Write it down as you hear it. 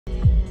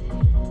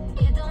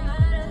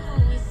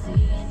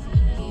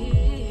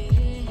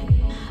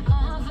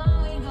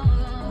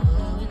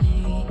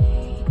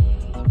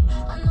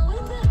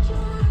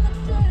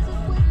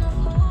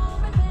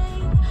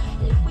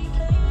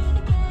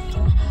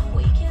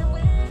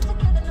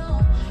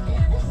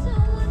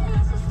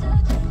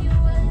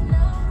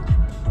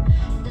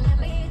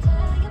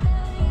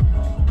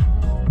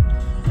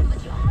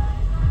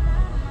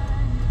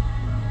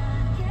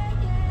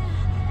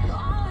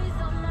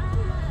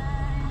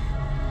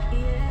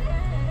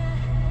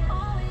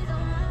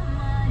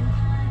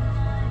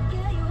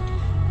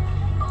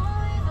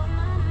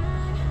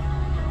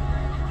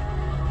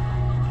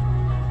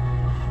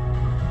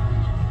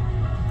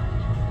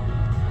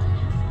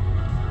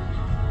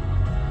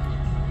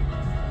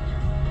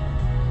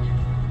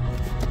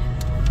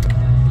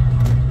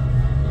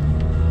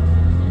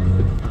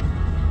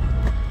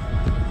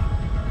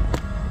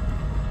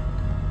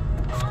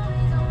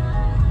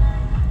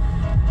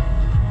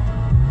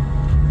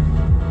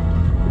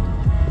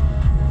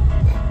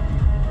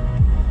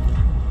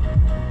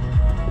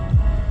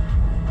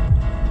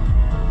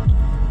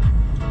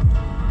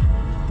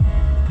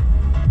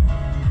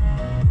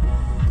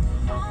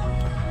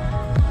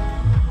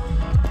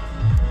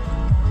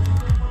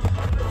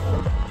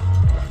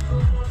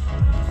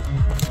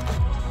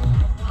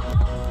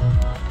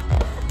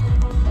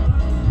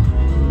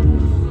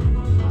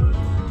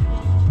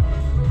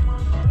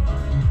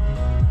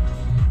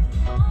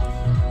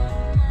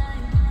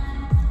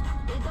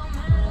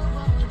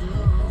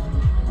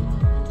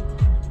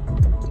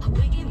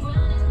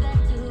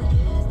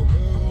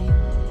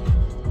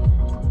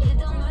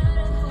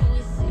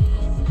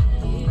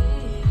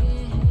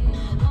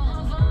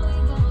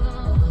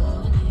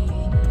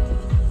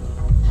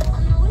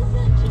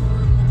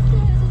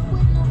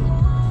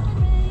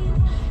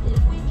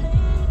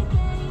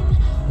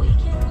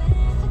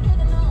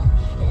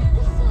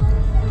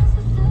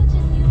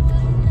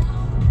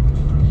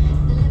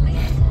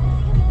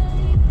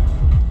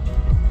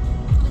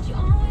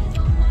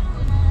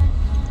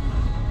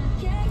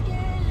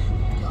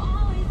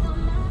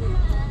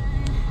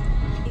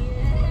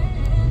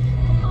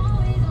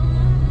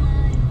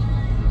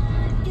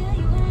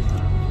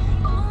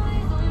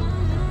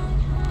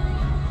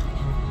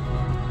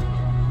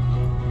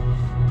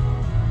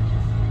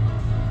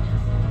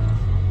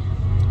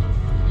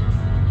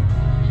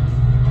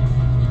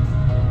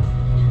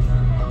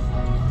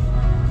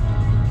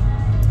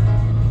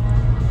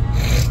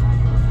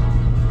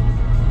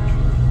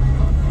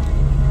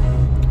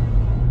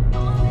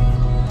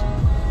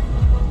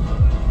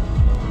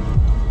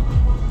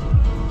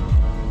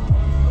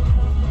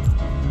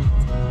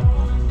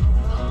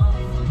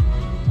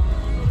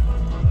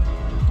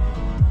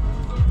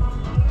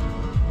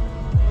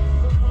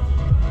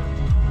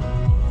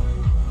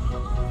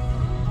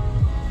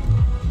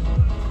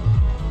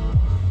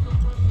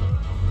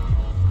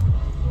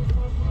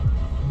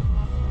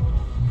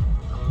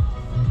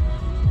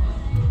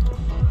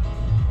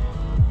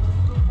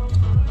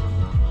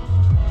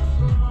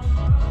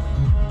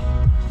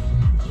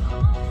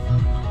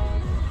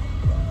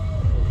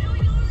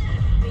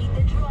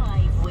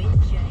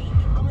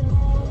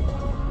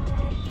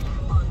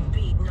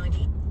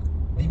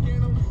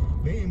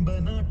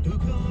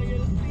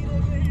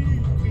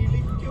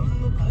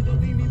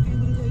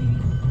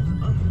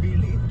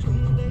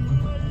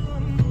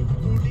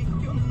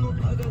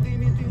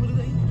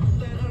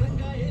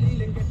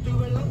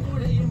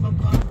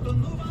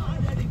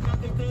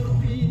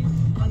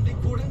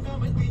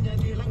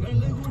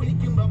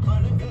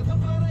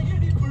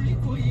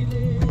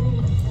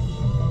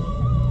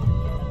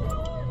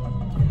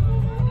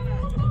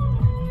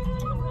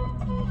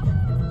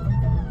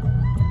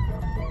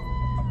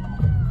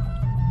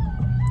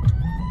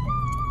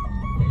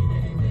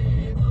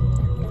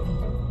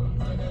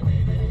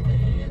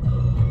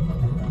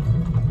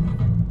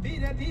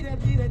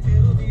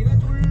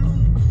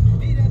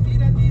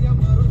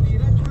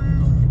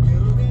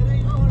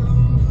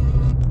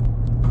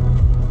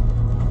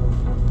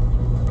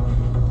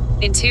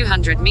In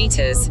 200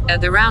 meters,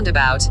 at the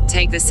roundabout,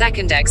 take the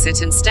second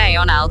exit and stay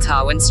on Al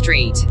Tarwan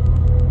Street.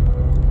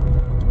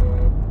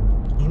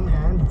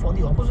 And for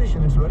the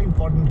opposition, it's very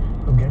important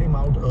to get him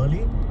out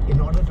early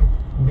in order to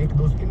make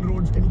those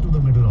inroads into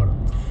the middle order.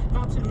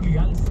 Absolutely.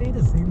 I'll say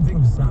the same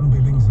thing to Sam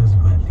Billings as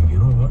well. You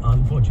know,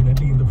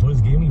 unfortunately, in the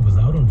first game, he was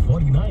out on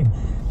 49.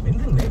 In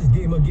the next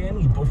game again,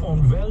 he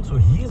performed well, so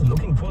he is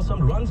looking for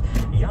some runs.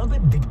 यहाँ पे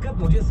दिक्कत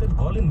मुझे सिर्फ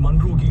Colin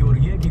Munro की हो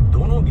रही है कि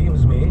दोनों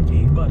गेम्स में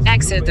एक बार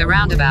Exit the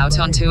roundabout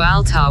onto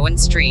Al Tarwan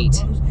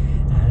Street.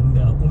 and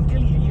उनके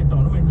लिए ये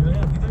टूर्नामेंट जो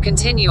है अभी तक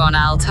Continue on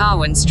Al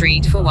Tarwan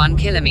Street for 1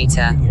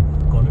 kilometer.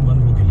 Colin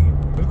Munro के लिए.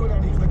 Bilkul,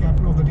 and he's the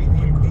captain of the team.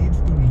 He needs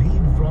to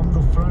lead from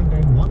the front,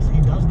 and once he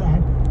does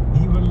that,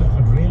 he will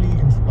really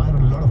inspire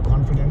a lot of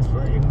confidence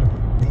in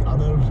the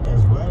others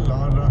as well.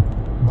 और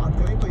बात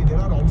करें तो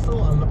there are also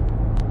a lot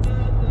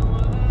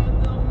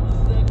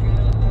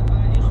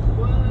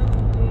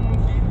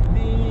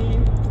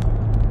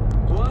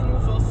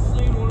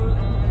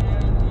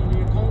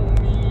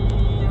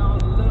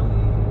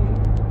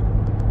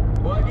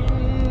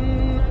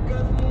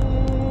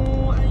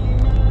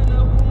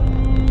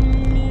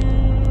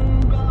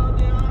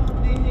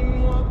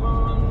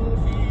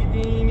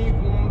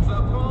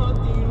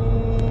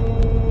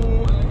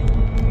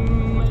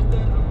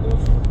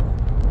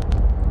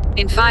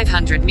In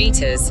 500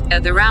 meters,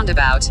 at the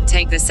roundabout,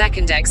 take the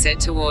second exit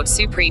towards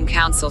Supreme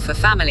Council for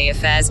Family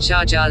Affairs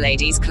Sharjah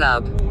Ladies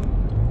Club.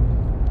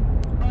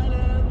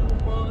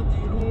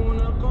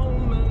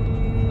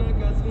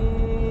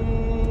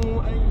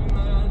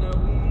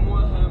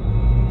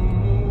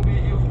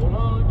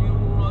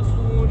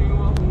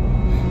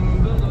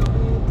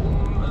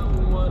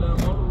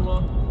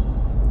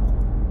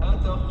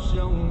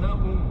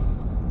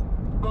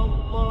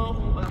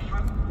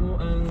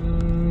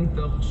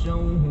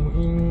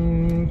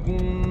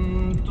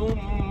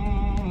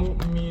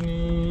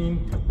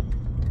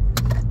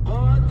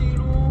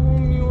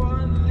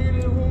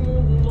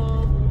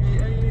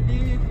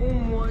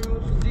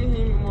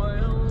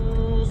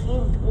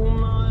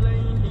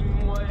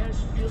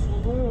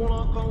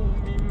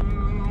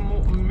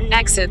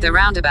 Exit the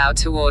roundabout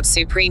towards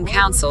Supreme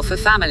Council for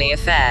Family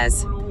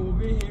Affairs.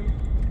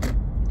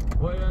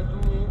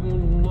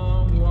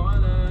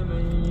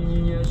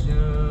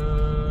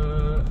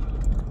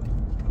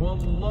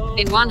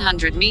 In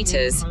 100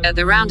 meters, at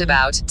the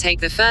roundabout, take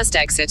the first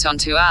exit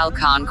onto Al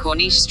Khan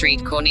Corniche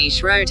Street,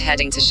 Corniche Road,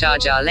 heading to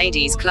Sharjah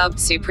Ladies Club,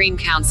 Supreme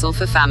Council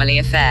for Family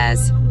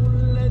Affairs.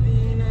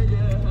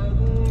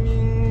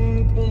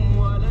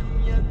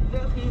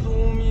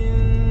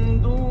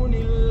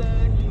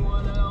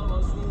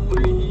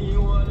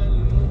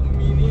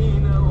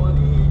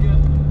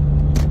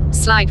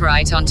 Slide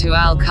right onto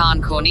Al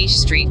Khan Corniche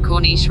Street,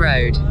 Corniche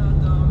Road.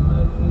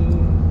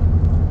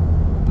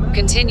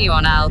 Continue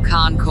on Al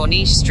Khan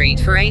Corniche Street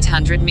for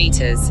 800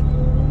 meters.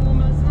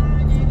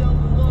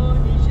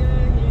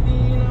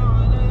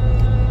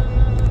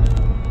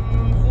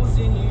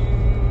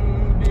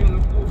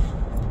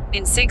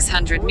 In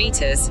 600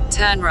 meters,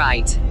 turn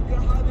right.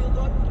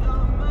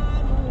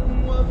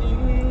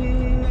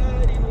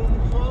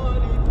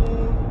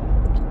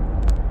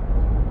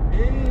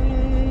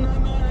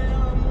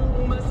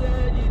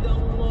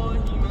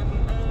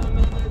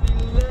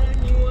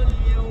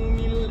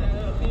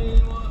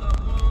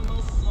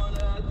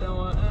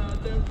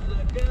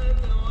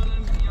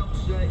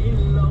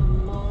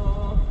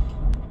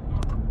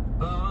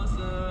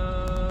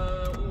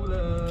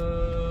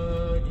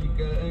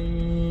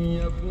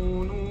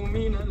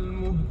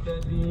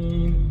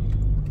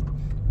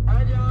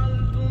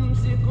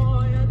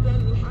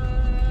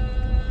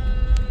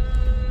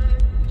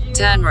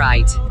 Turn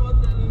right.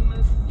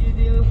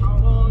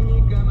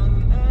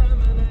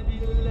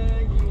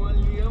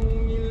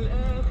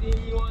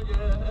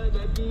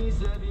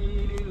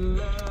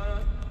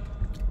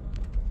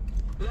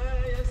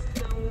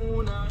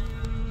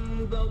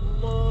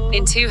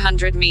 In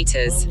 200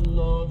 meters.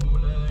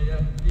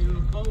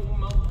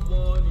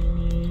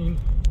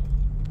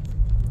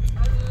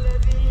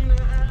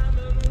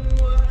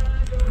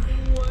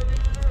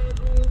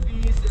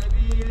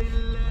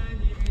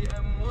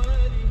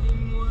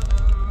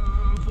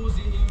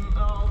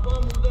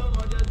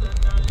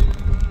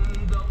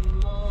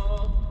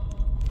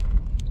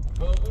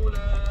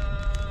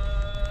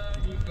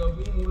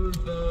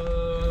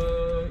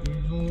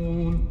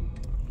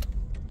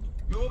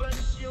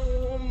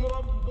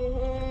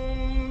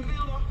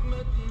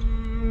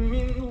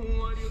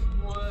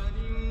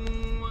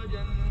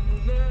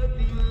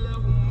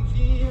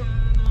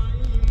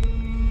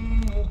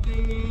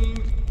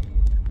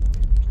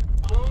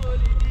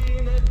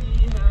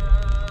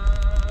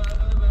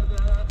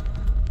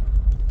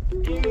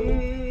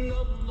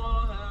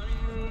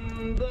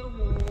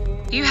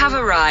 You have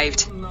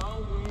arrived.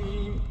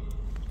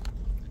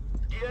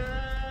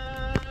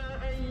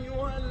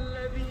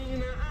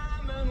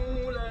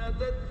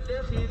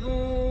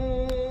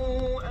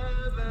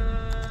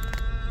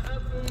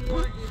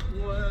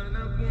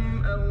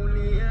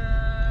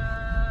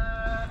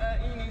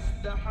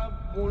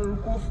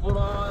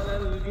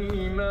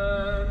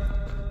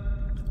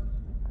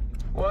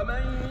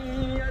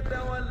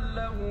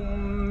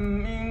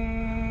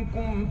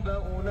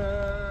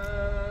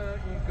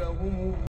 فأولئك هم